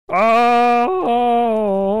Oh!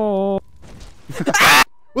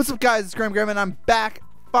 What's up, guys? It's Graham and I'm back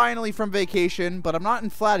finally from vacation, but I'm not in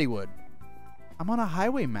Flattywood. I'm on a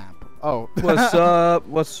highway map. Oh. What's up?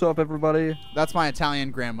 What's up, everybody? That's my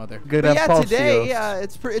Italian grandmother. Good. But yeah, today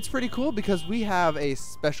it's pretty cool because we have a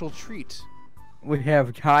special treat. We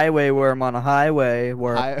have highway worm on a highway.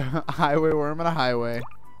 Highway worm on a highway.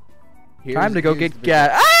 Time to go get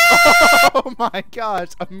gas. Oh my gosh!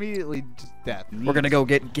 Immediately just death. We're gonna go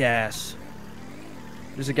get gas.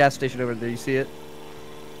 There's a gas station over there. You see it?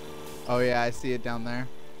 Oh yeah, I see it down there.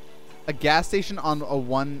 A gas station on a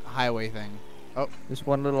one highway thing. Oh, this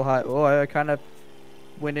one little high. Oh, I kind of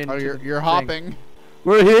went in. Oh, you're hopping.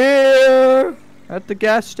 We're here at the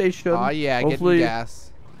gas station. Oh yeah, getting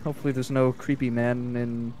gas. Hopefully, there's no creepy man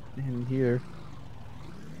in here.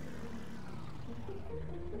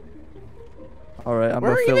 All right, I'm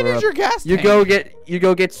Where gonna fill her up. Your gas tank? You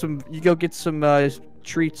go get some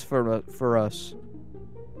treats for us.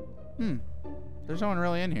 There's no one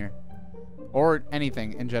really in here, or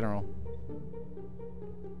anything in general.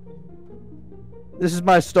 This is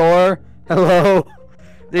my store. Hello.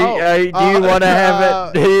 Do you want to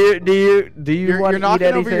have it? Do you want to eat anything? You're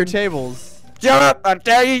knocking over your tables. Shut up! I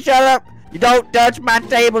tell you, shut up! You don't touch my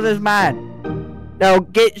table. It's mine. Now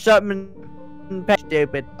get something.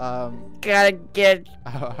 Stupid. Gotta get.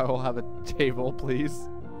 I will have a table, please.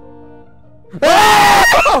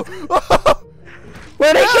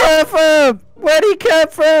 Where'd he come from? Where'd he come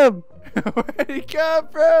from? Where'd he come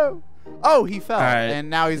from? Oh, he fell,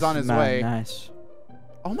 and now he's on his way. Nice.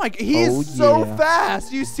 Oh my! He's so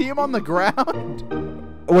fast. You see him on the ground?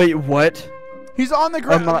 Wait, what? He's on the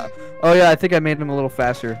ground. Oh yeah, I think I made him a little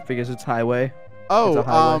faster because it's highway. Oh,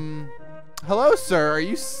 hello, sir.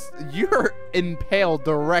 You're impaled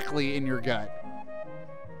directly in your gut.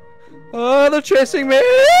 Oh, they're chasing me!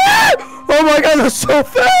 Oh my God, they're so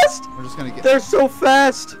fast! We're just gonna get. They're so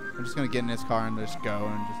fast. I'm just gonna get in his car and just go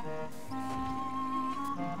and just.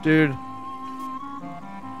 Dude,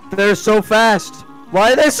 they're so fast.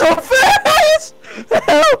 Why are they so fast?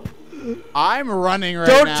 Help! I'm running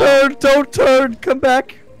right now. Don't turn, come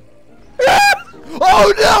back.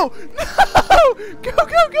 Oh no! No!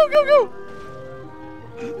 Go!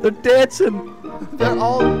 They're dancing. They're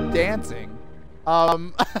all dancing.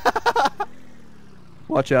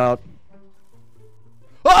 Watch out.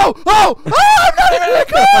 Oh! I'm not even in the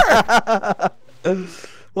car!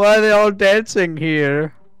 Why are they all dancing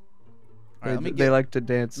here? All right, they like to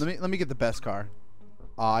dance. Let me get the best car.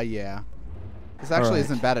 Aw, yeah. This actually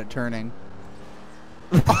isn't bad at turning.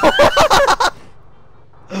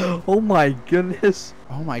 Oh my goodness.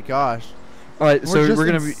 Oh my gosh. All right, so we're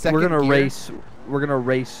gonna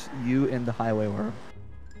race you in the highway worm.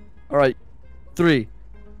 All right, 3,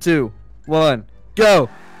 2, 1, go.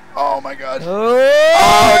 Oh my gosh. Oh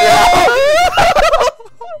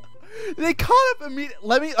no! They caught up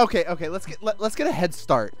immediately. Okay. Let's get a head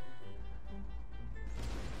start.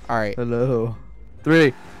 All right. Hello.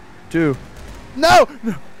 3, 2. No.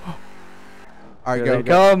 All right, go.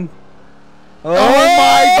 Come. Oh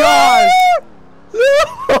my gosh!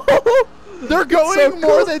 They're going so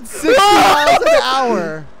more than 60 miles an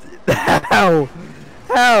hour. How?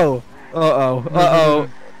 Uh-oh.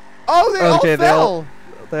 Oh, they all fell.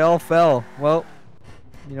 They all fell. Well,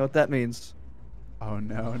 you know what that means. Oh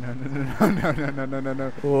no.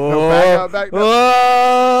 Whoa. No, back up.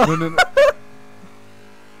 No.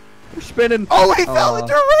 We're spinning. Oh, he fell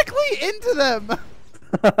directly into them.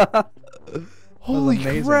 Holy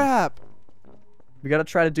crap. We gotta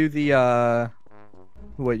try to do the,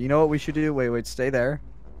 wait, you know what we should do? Wait, stay there.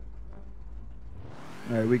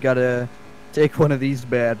 Alright, we gotta take one of these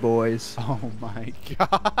bad boys. Oh my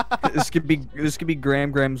God. This could be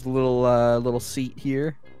Graham's little seat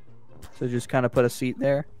here. So just kind of put a seat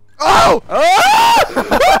there. Oh!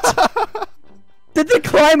 Did they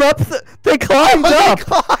climb up? They climbed up!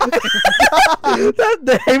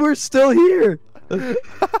 They were still here.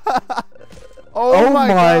 Oh my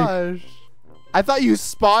gosh. I thought you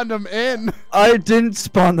spawned them in. I didn't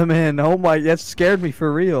spawn them in. Oh my, that scared me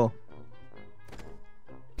for real.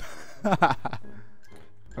 I'll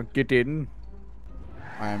get in.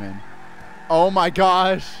 I'm in. Oh my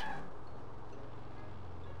gosh.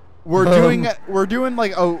 We're doing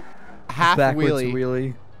like a half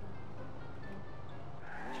wheelie.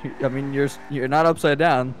 I mean, you're not upside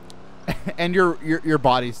down. And your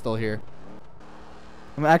body's still here.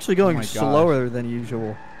 I'm actually going slower than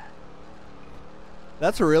usual.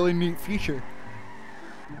 That's a really neat feature.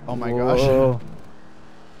 Oh my Whoa. gosh.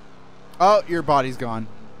 Oh, your body's gone.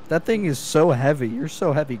 That thing is so heavy. You're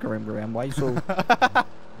so heavy, Graham. Why are you so...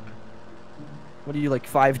 What are you, like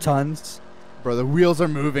 5 tons? Bro, the wheels are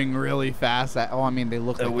moving really fast. Oh, I mean, they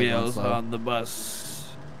look like the wheels on the bus.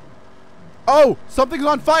 Oh, something's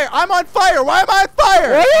on fire. I'm on fire. Why am I on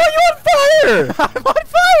fire? Why are you on fire? I'm on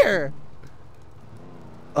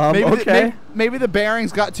fire. Maybe the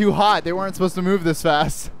bearings got too hot. They weren't supposed to move this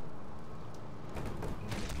fast.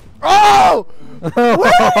 Oh! Where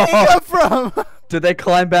did he come from? Did they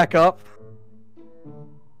climb back up?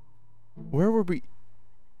 Where were we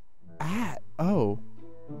at? Oh.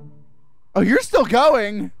 Oh, you're still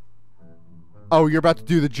going. Oh, you're about to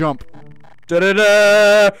do the jump.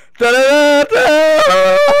 Da-da-da! Da-da-da-da!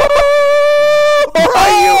 Bro,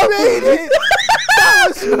 you made it!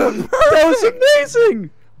 That was amazing!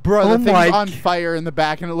 Bro, the thing's on fire in the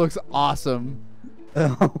back and it looks awesome.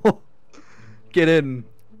 Get in.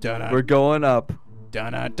 Dun-dun. We're going up.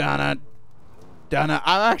 Dun-dun, dun-dun, dun-dun.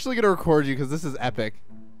 I'm actually going to record you because this is epic.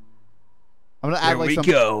 I'm going to add like some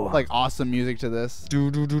like awesome music to this.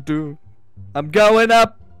 Do-do-do-do. I'm going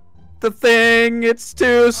up the thing. It's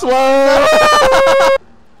too slow.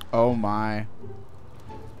 Oh my.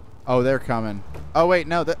 Oh, they're coming. Oh wait,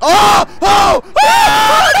 no. Oh! Oh!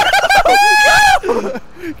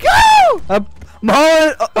 Go! I'm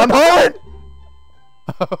hauling. I'm hauling.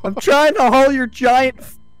 I'm trying to haul your giant.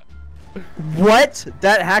 What?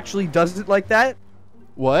 That actually does it like that?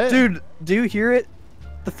 What? Dude, do you hear it?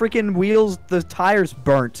 The freaking wheels, the tires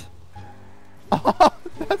burnt. Oh,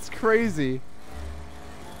 that's crazy.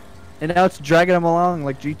 And now it's dragging them along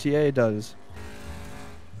like GTA does.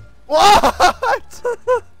 What?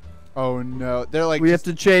 Oh no, they're like. We have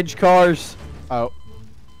to change cars. Oh.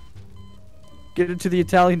 Get into the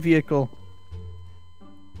Italian vehicle.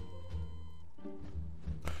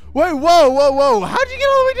 Wait, whoa, whoa, whoa! How'd you get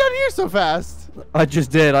all the way down here so fast? I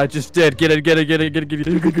just did. I just did. Get it. Get it. Get it. Get it. Get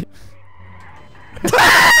it. Get it.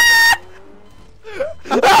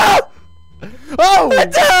 Oh! I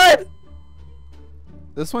died!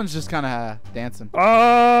 This one's just kind of dancing.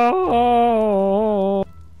 Oh!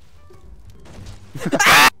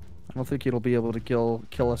 I don't think it'll be able to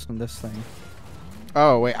kill us in this thing.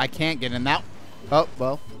 Oh wait, I can't get in that. Oh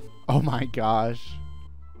well. Oh my gosh.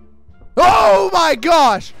 Oh my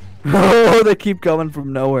gosh! Oh, they keep coming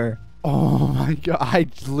from nowhere. Oh my god! I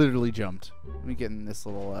literally jumped. Let me get in this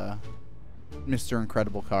little Mr.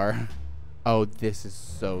 Incredible car. Oh, this is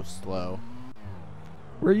so slow.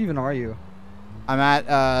 Where even are you? I'm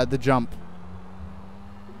at the jump.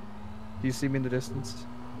 Do you see me in the distance?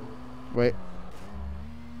 Wait.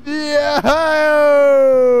 Yeah!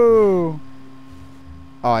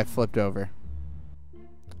 Oh, I flipped over.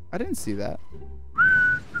 I didn't see that.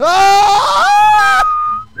 Ah!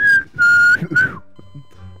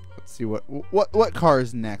 Let's see what car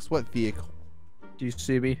is next. What vehicle? Do you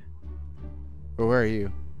see me? Or where are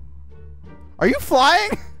you? Are you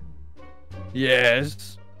flying?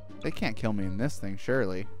 Yes. They can't kill me in this thing,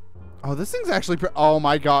 surely. Oh, this thing's actually. Oh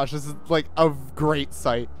my gosh, this is like a great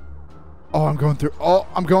sight. Oh, I'm going through. Oh,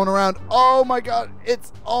 I'm going around. Oh my god,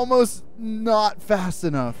 it's almost not fast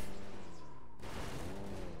enough.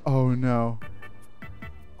 Oh no.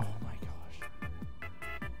 Oh my gosh.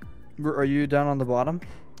 Are you down on the bottom?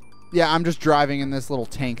 Yeah, I'm just driving in this little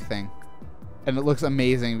tank thing. And it looks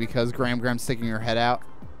amazing because Gram's sticking her head out.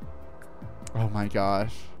 Oh my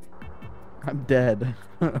gosh. I'm dead.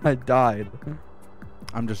 I died.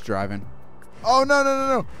 I'm just driving. Oh no no no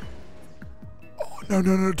no. Oh no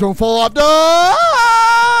no no! Don't fall off! No!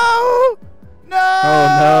 No!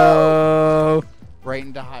 Oh no! Right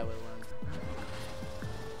into highway worms.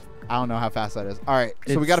 I don't know how fast that is. All right,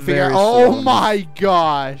 so we It's got to figure out. very Oh slow. my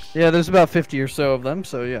gosh! Yeah, there's about 50 or so of them,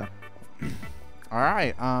 so yeah. All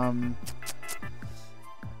right,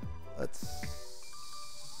 let's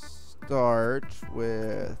start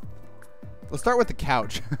with. Let's start with the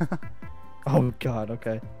couch. Oh god,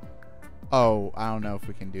 okay. Oh, I don't know if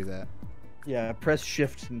we can do that. Yeah, press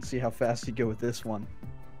shift and see how fast you go with this one.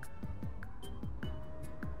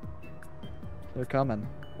 They're coming.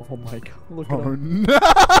 Oh my god, look at them.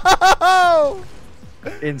 No!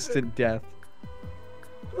 Instant death.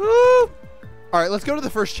 All right, let's go to the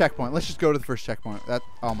first checkpoint. Let's just go to the first checkpoint.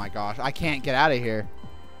 Oh my gosh, I can't get out of here.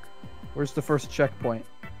 Where's the first checkpoint?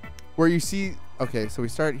 Where you see, okay, so we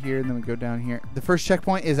start here and then we go down here. The first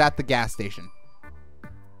checkpoint is at the gas station.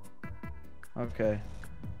 Okay.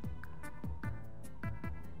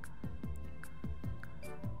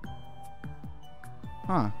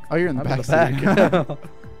 Huh. Oh, you're in the I'm back. in the back.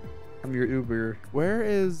 I'm your Uber. Where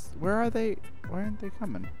are they? Why aren't they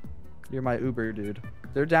coming? You're my Uber, dude.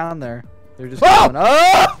 They're down there. They're just Oh! going.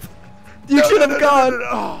 Oh! You should have gone.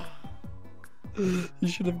 Oh, You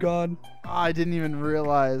should have gone. I didn't even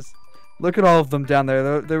realize. Look at all of them down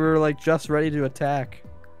there. They were like just ready to attack.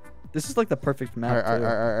 This is like the perfect map. All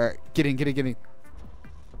right. Get in.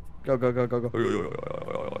 Go.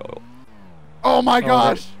 Oh my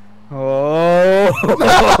gosh. Oh.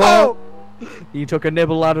 No! You took a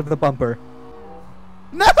nibble out of the bumper.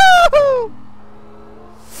 No!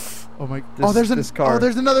 Oh my. This car. Oh,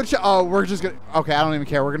 there's another. Oh, we're just gonna. Okay, I don't even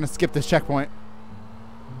care. We're gonna skip this checkpoint.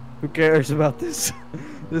 Who cares about this?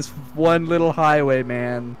 This one little highway,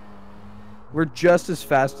 man. We're just as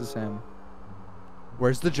fast as him.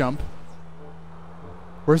 Where's the jump?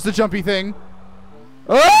 Where's the jumpy thing?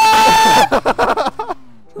 Ah!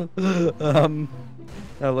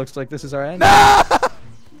 That looks like this is our end. No!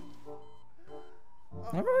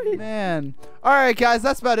 All right. Man. All right, guys,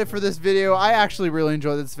 that's about it for this video. I actually really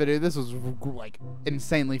enjoyed this video. This was like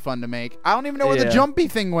insanely fun to make. I don't even know where the jumpy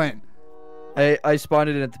thing went. I spawned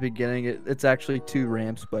it at the beginning. It's actually 2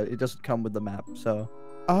 ramps, but it doesn't come with the map. So.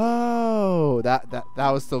 Oh, that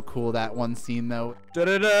was still cool. That one scene though.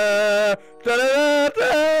 Da-da-da,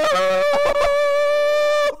 da-da-da-da.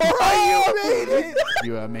 Oh, you made it.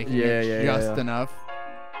 You are making it just enough.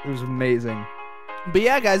 It was amazing. But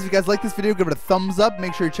yeah, guys, if you guys like this video, give it a thumbs up.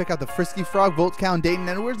 Make sure you check out the Frisky Frog, Voltcow, and Dayton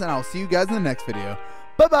Edwards, and I'll see you guys in the next video.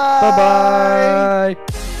 Bye-bye.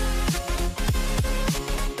 Bye-bye.